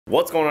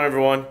What's going on,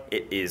 everyone?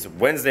 It is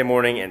Wednesday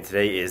morning and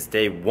today is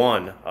day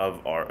one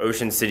of our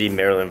Ocean City,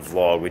 Maryland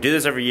vlog. We do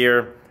this every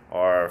year.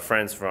 Our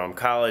friends from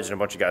college and a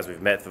bunch of guys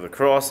we've met through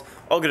Lacrosse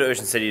all go to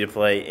Ocean City to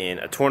play in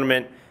a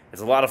tournament.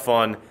 It's a lot of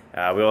fun.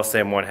 We all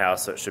stay in one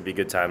house, so it should be a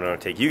good time. And I'm going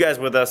to take you guys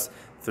with us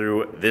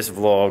through this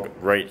vlog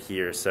right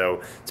here.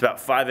 So it's about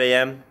 5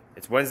 a.m.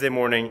 It's Wednesday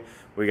morning.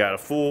 We got a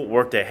full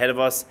work day ahead of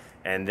us,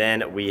 and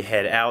then we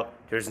head out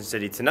to Ocean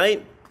City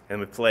tonight and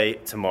we play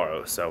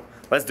tomorrow. So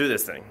let's do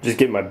this thing. Just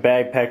getting my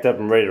bag packed up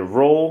and ready to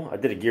roll. I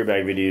did a gear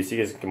bag video, so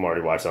you guys can already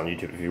watch it on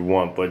YouTube if you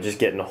want, but just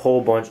getting a whole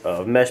bunch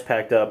of mesh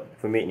packed up.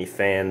 If we meet any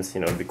fans,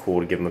 you know, it'd be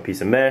cool to give them a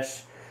piece of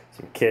mesh,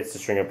 some kits to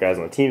string up guys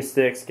on the team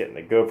sticks, getting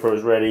the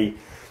GoPros ready,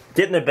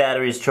 getting the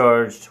batteries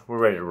charged. We're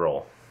ready to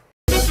roll.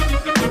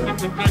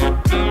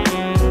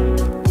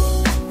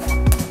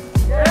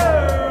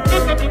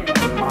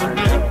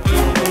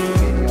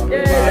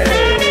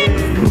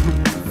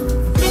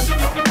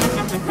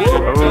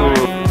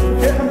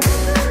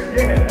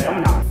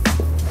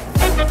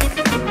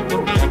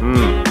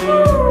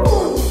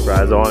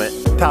 Fries on it.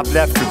 Top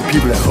left for the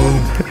people at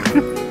home.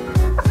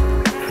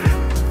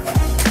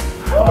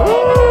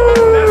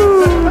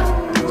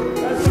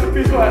 That's for the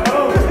people at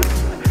home.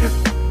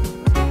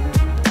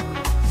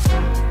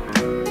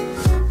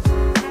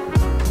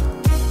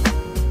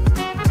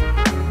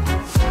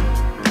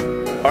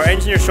 Our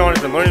engineer Sean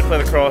has been learning to play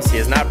lacrosse. He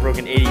has not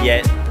broken 80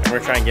 yet, and we're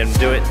trying to get him to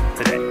do it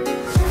today.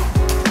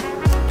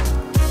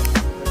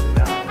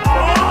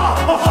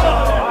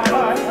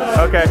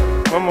 Okay,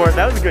 one more.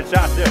 That was a good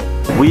shot too.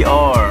 We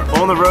are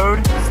on the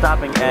road,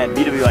 stopping at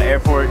BWI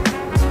Airport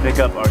to pick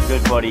up our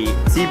good buddy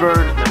T-Bird,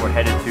 then we're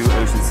headed to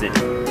Ocean City.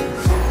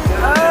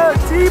 Oh,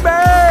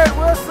 T-Bird,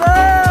 what's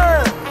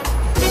up?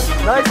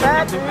 Nice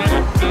hat, dude.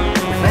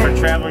 For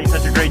traveling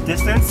such a great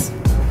distance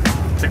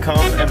to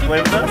come and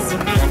play with us. Boy,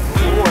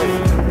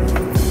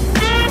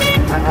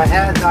 I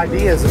had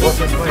ideas of what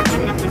this might be.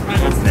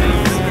 What's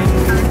next?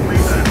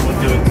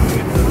 We'll do it.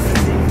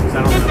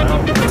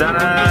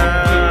 Ta-da!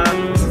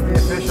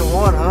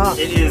 One, huh?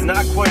 It is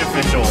not quite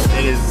official.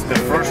 It is the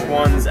first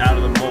ones out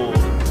of the mold.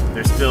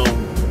 They're still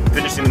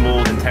finishing the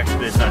mold and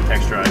it's not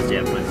texturized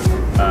yet, but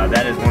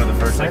that is one of the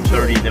first like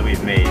 30 that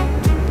we've made.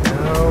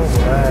 No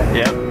way.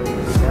 Yep.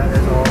 That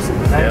is awesome.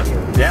 Thank you.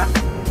 Yeah.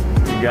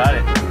 You got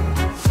it.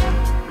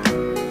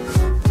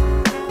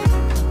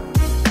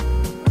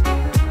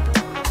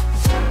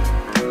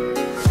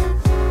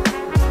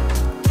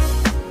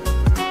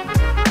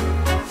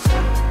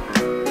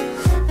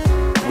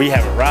 We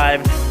have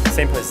arrived.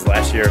 Same place as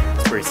last year.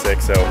 It's pretty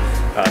sick. So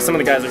some of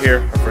the guys are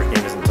here. Our first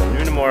game is until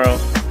noon tomorrow.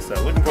 So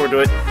looking forward to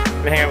it.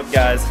 I'm gonna hang out with the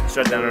guys,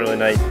 shut down early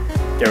night,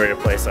 get ready to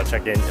play. So I'll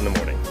check in the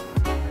morning.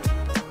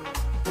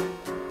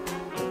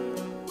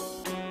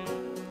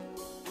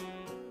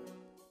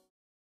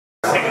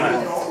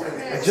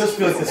 I just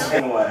feel like this is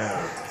gonna work.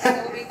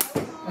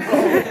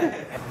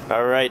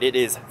 All right, it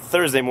is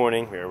Thursday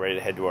morning. We are ready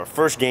to head to our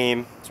first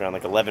game. It's around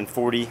like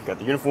 11:40. Got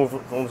the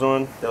uniforms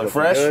on. They look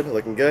fresh.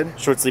 Looking good.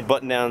 Short sleeve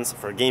button downs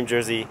for a game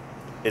jersey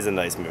is a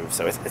nice move.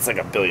 So it's like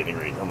 1,000,000,000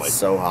 degrees. I'm like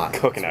so hot.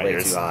 Cooking out here.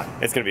 Way too hot.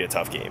 It's gonna be a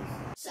tough game.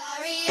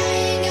 Sorry, I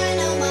ain't got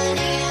no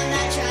money. I'm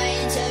not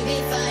trying to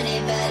be funny,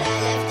 but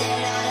I left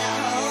it all at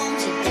home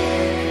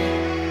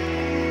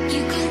today.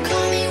 You can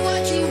call me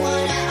what you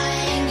wanna. I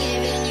ain't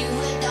giving you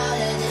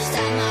 $1 this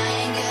time. I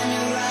ain't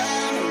gonna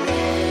run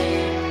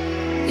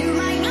away. You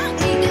might knock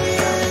me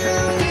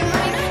down, you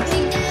might knock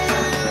me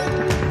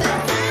down, but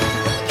I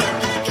will get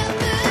back up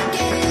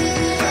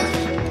again.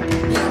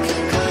 You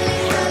can call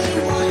it how you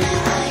wanna.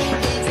 I ain't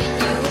giving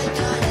you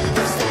 $1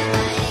 this time. I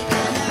ain't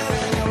gonna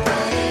run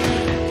away.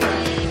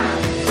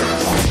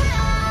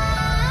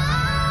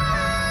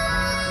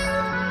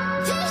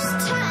 This time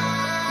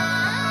I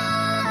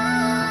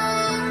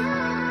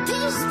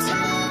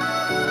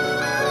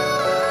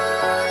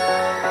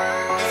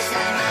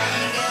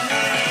ain't gonna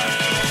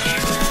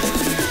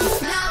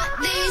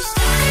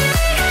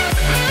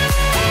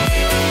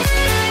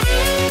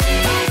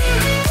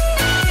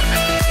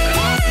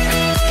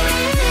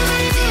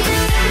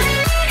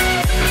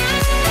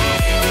not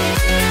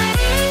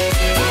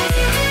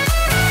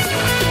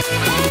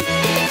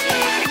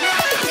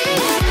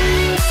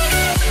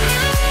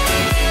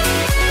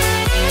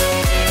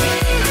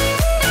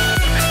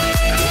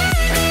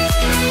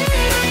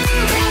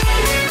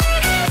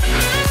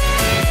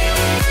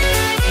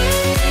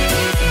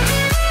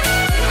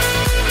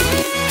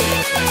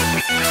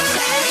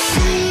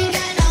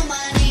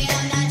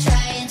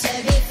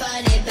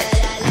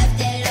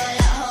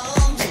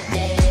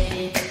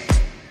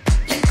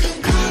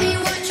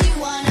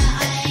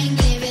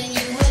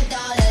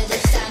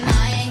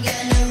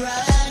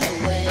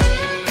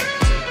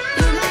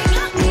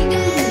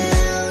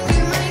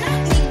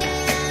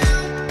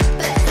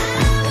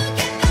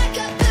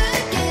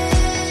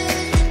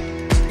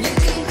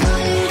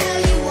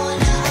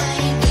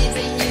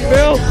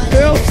Bill,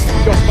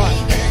 go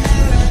fine.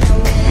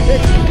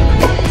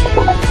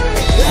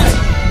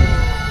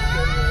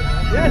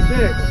 Yes,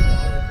 Nick.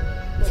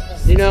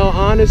 You know,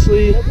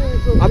 honestly,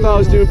 I thought I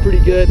was doing pretty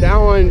good. That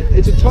one,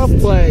 it's a tough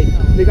play.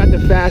 They got the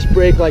fast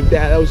break like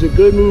that. That was a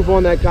good move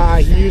on that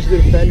guy. He used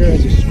the defender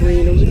as a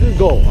screen. It was a good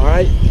goal, all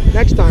right?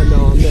 Next time,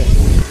 though, I'm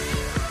there.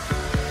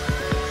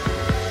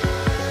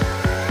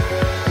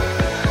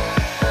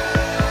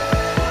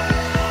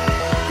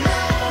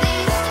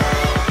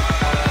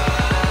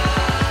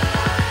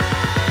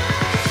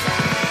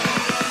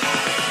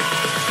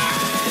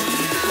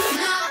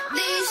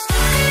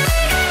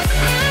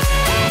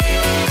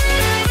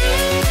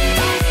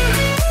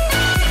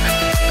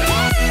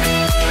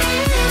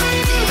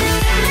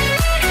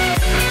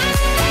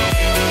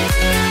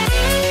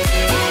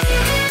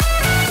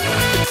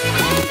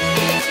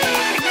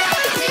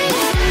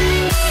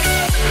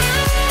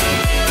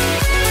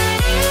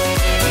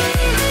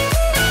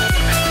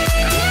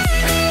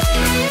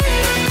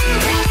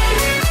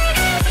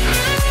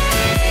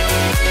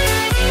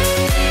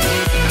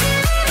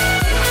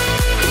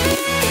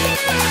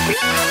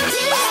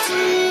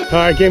 All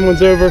right, game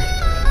one's over.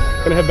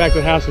 Gonna head back to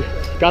the house.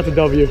 Got the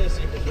W.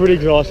 Pretty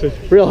exhausted.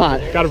 Real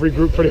hot. Got to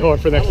regroup pretty hard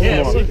for next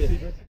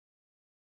tomorrow.